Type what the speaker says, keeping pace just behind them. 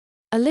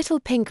A little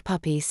pink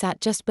puppy sat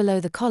just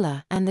below the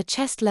collar, and the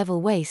chest-level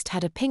waist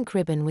had a pink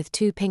ribbon with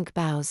 2 pink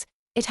bows.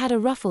 It had a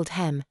ruffled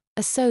hem,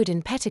 a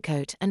sewed-in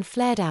petticoat, and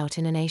flared out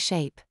in an A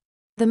shape.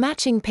 The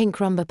matching pink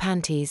rumba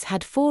panties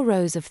had 4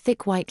 rows of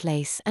thick white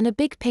lace and a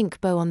big pink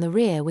bow on the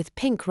rear with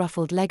pink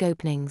ruffled leg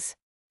openings.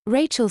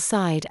 Rachel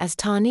sighed as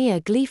Tanya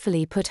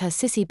gleefully put her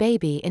sissy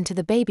baby into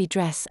the baby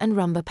dress and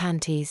rumba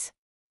panties.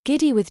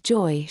 Giddy with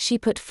joy, she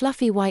put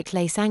fluffy white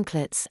lace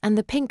anklets and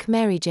the pink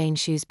Mary Jane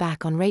shoes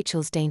back on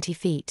Rachel's dainty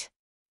feet.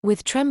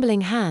 With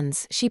trembling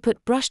hands, she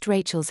brushed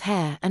Rachel's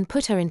hair and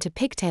put her into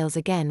pigtails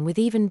again with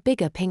even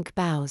bigger pink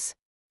bows.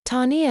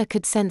 Tanya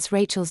could sense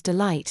Rachel's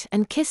delight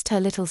and kissed her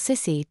little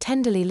sissy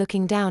tenderly,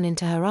 looking down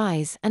into her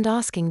eyes and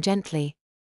asking gently,